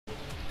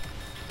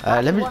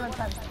Let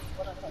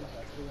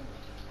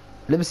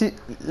me see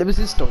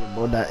story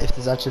mode. That if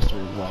there's actually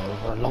story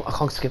mode, I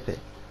can't skip it.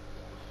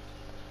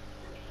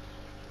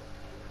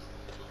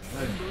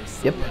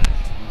 Yep.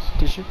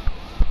 Tissue.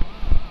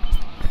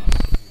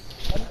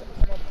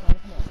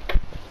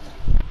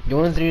 You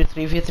want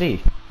 3v3?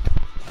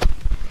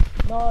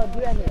 No, do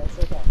anyway,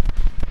 so okay.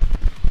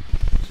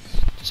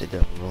 Sit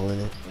there, rolling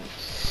it.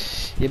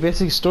 Yeah,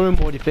 basically story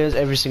mode, you play as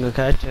every single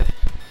character.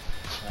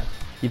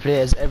 You play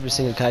as every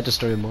single character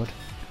story mode.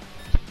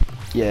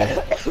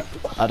 Yeah,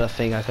 I don't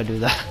think I could do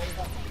that.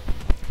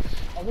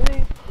 Oh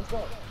really? It's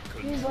not.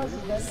 Team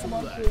versus then, come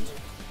on team.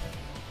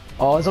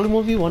 Oh, it's only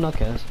 1v1,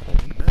 okay. No,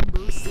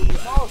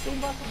 team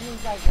versus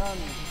means like,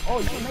 oh,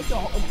 you can make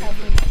your entire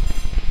team.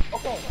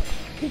 Okay,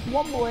 pick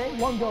one boy,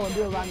 one girl and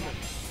do a random.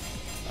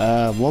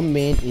 One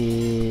main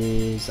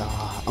is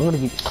I'm gonna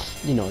be,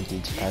 you know,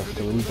 DJ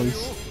character win,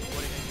 please.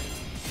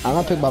 I'm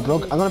gonna pick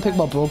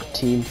my broke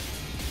team.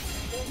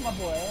 Where's my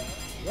boy?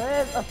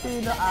 Where's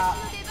Athena at?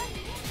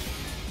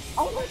 I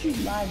was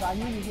actually lying, but I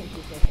knew you didn't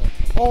do so.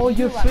 Oh,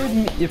 your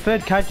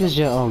third character is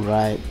your own,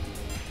 right?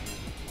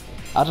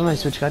 I don't know,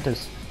 switch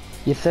characters.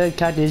 Your third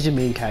character is your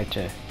main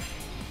character.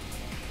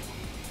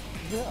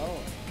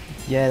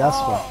 Yeah, that's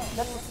what.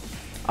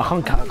 I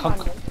can't.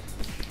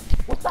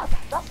 What's that?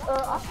 That's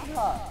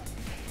Asuka.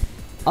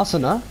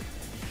 Asuna?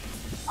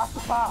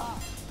 Asuka.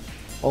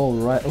 Oh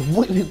right.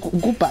 Wait,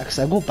 go back,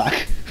 sir. Go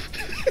back.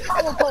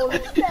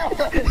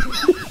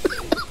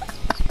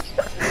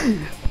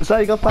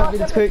 Sorry, you got 5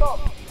 minutes quick.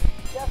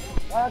 Yes.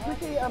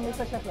 Quickly,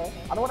 Mr. Sheffield.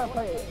 I don't want to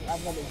play it.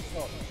 I've never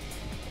installed.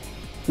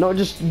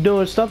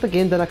 No, stop the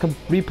game. Then I can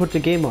re-put the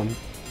game on.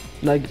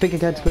 Like pick a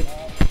character quick.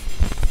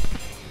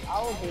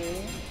 I'll do.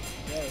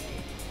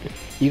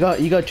 You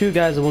got 2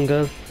 guys and 1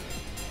 girl.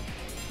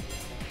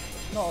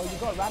 No, you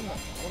got random.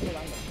 I want the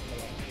random.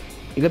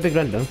 You got big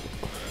random.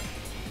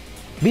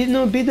 Be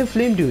the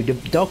flame dude, the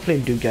dog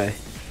flame dude guy.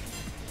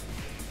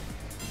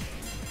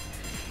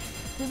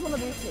 Who's one of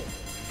these two?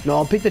 No,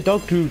 I'll pick the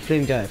dog dude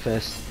flame guy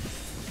first.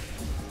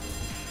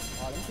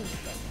 Oh, let me see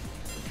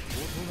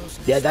this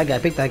guy. Yeah, that guy.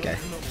 Pick that guy.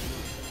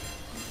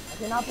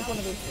 Okay, now pick one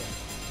of these two.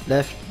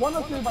 Left. 1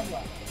 or 2 by the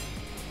way.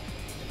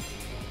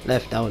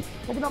 Left. Down.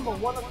 Pick a number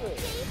 1 or 2.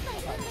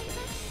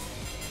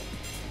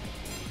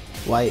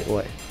 White.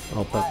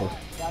 Oh, purple.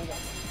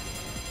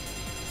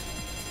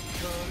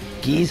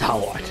 Geese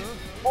Howard.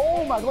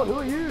 Oh my god, who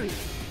are you?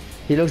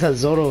 He looks at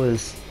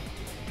Zoro's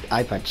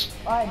eye patch.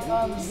 Alright,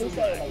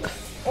 reset it.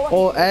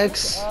 Oh,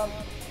 X.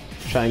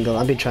 Triangle.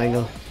 I'm big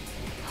triangle.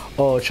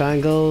 Oh,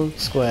 triangle,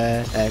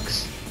 square,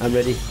 X. I'm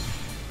ready.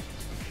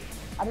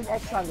 I did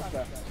X triangle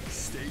square.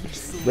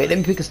 Wait, let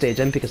me pick a stage.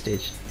 No,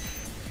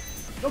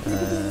 can you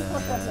do this for a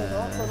second,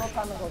 so no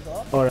timer goes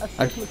off? Or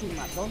Don't choose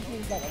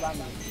like a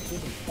random.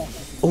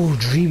 oh,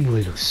 Dream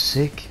World looks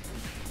sick.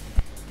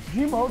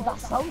 Dream mode, that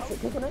sounds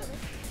sick, isn't it?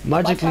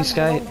 Magically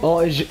Sky. Oh,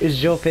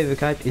 is your favorite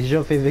character? Is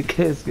your favorite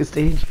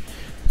stage?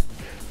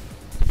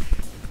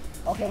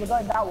 Okay, we're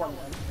going that one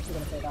then. If you're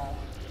gonna say that.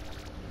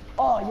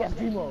 Oh yes,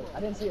 Dream mode. I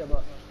didn't see it,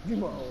 but Dream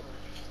mode.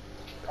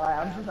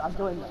 Alright, I'm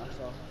doing that.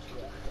 So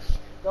yeah.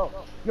 Go.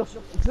 Yo.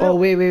 Oh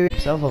wait.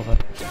 Self over.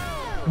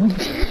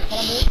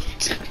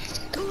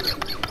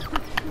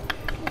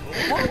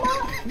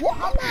 What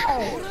am I?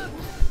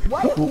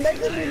 Why is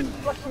Megan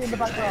flushing in the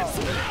background?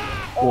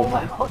 Oh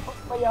my god,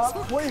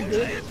 what is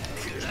this?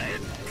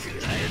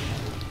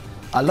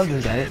 I love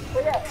this guy.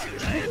 But yeah, this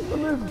is the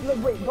move.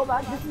 Look, wait, go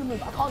back. This is the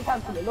move. I can't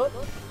cancel it. Look.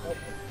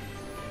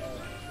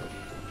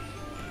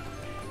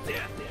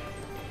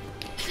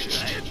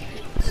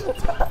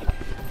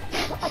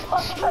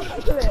 I can't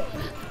cancel it.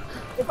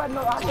 If I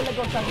know, I have to let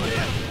go cancel it. I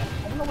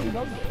don't know what he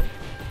does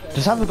though.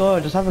 Just have a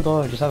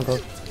go.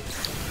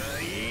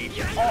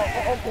 Oh,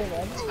 okay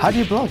then. How do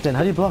you block then?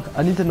 I need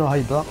to know how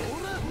you block.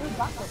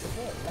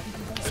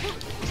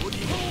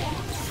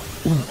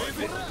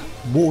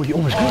 Whoa, you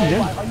almost got me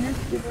then. Are you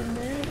kidding me?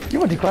 You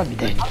want to grab me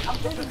then? I'm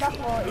thinking that's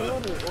for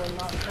Iori or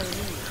not for me.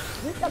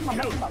 This is my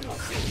next one.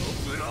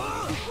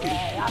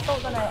 Yeah, I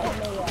thought that I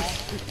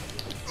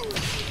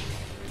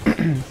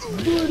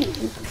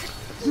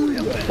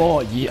Oh,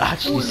 you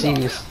actually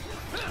serious?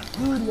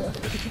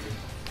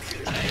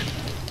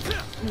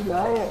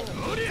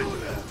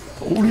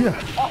 Oh yeah.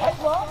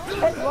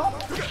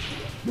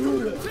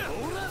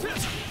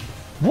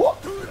 What?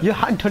 Your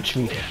hand touched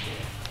me.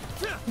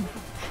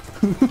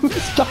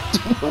 Stop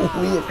doing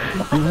weird.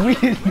 You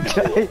weird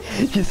guy.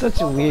 You're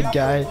such a weird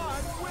guy. Oh,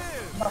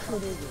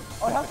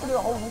 I have to do a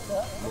whole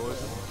reset.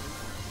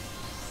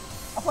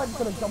 I thought I was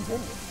gonna jump in.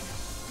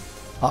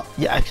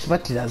 Yeah, I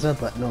expected that as well,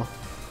 but no.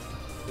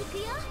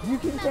 You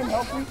keep saying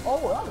help me?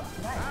 Oh, that was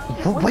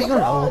nice. What you got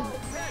an owl?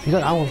 You got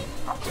an owl.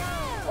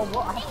 Oh,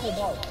 what? I have 4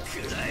 balls.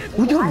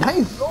 What you doing?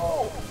 Nice.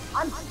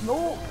 I'm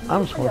slow.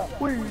 I'm slow.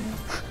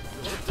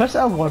 Press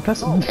L1,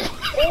 press. Oh my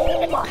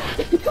god.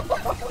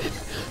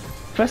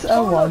 Press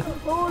L1.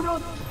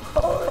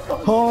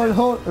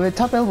 Hold. Wait,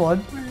 tap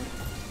L1.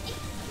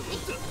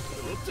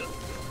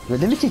 Wait,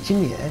 let me teach you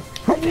here.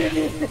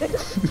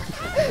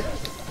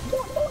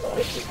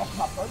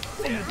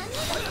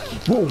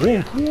 Whoa,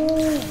 whoa.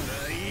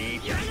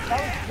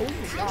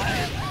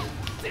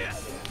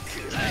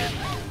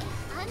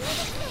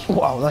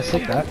 Wow, that's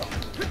sick, that.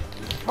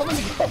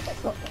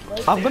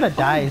 I'm gonna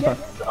die.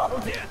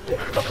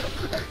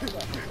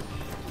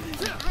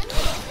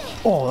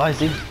 Oh,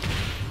 that's it.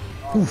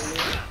 Oof.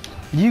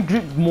 You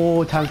grip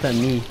more times than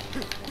me.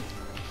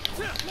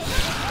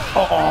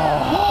 Oh.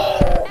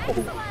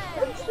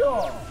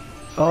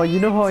 Oh, you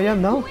know who I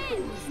am now?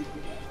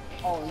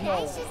 Oh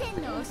no.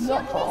 No.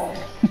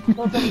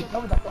 Don't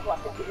tell me that's what I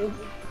think it is.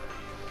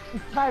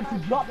 It's time to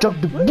drop the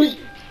beat.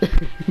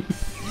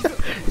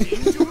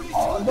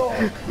 Oh no.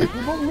 You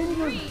don't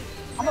ninjas.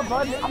 I'm a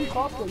bird. I'm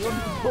Costco.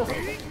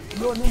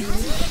 You're a ninja.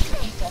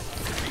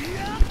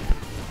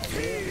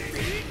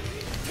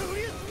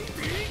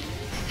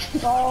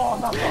 Oh,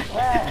 that's not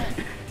fair.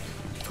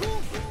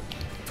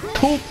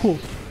 Popo.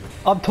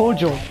 I've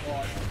told you.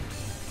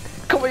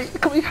 Come on,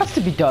 it has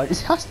to be done. It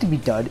has to be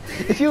done.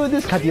 If you're in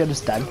this, can you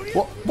understand?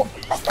 What?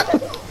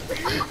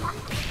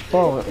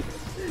 Oh.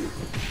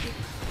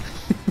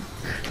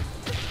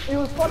 It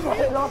was fun to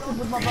hit off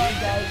with my bird,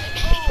 guys.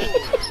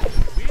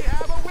 We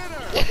have a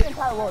winner. What's the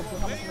entire road?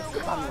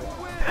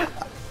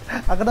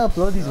 I'm gonna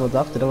upload these ones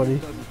after, don't worry.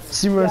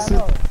 See where Yeah, I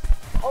know.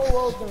 Oh,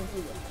 well, gonna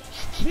see that.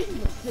 This is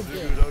a shit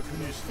game.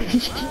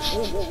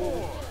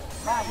 Whoa.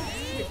 Man,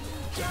 shit.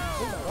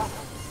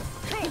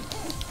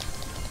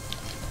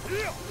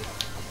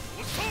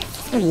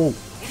 Whoa.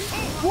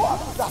 What?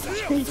 That's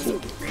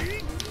cheating.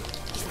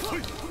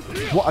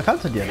 What? I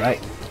counted you,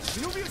 right?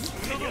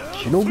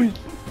 Shinobi.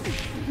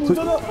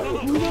 Mudana.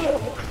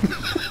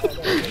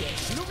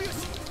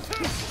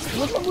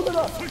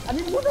 I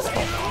need Mudana.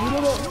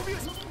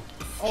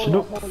 Oh,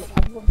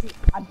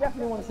 I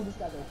definitely want to see this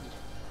guy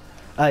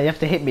go. You have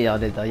to hit me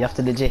on it though. You have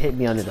to legit hit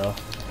me on it though.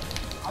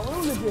 I will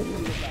legit hit you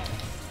with that.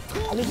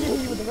 I legit hit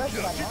you with the rest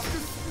of that now.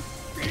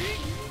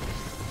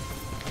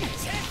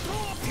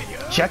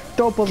 Check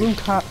the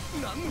bazooka.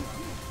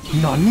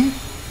 Nani?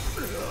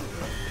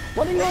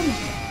 What are you on?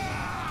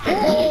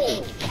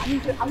 Oh!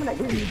 I'm gonna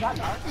hit you back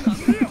now.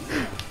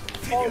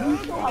 Oh, we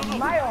still have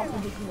my off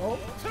of this, you know?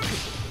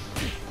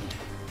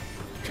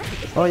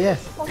 Oh yeah.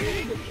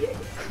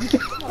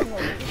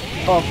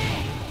 Oh,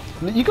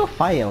 you got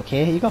fire,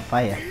 okay? You got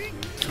fire.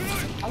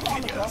 I'm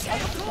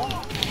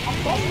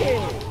from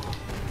here.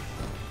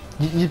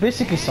 You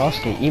basically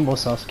Sasuke, emo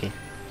Sasuke.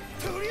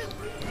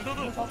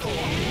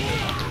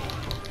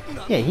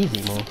 Yeah, he's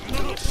emo.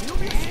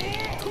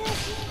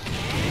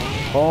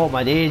 Oh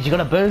my days, you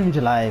gotta burn me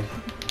alive.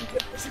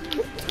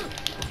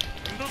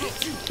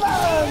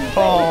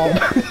 Oh.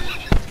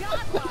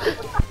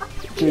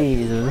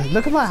 Jesus,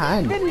 look at my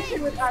hand. Finish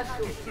him with that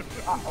shit.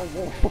 Oh,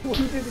 whoa.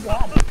 You did it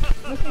again.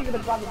 This thing gonna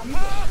grab his ego.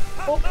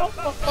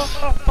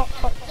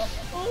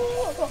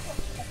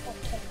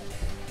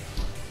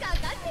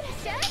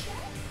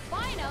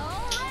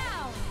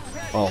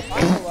 Oh.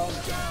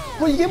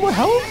 Well, you get more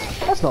health?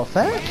 That's not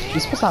fair. You're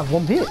supposed to have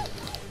one hit.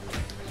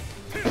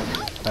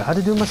 Right, how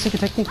to do my secret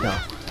technique now?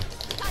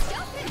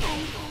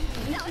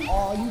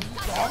 Oh, you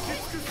suck.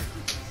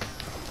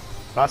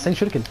 Ah, same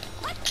shuriken.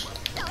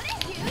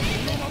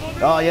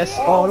 Oh yes.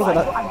 Oh, look at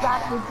that. I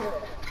dashed into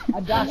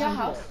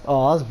it.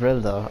 Oh, that's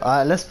brilliant though.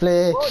 Alright, let's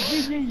play. Oh,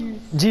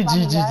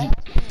 GG.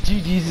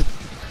 GG's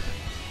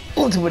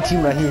ultimate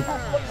team right here.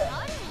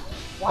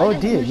 Oh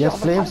dear, your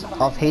flames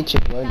of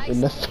hatred weren't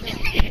enough.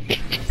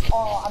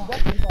 Oh, I'm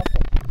definitely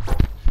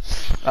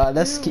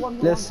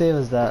Let's save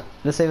us that.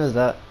 Let's save us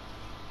that.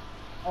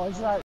 Oh, it's like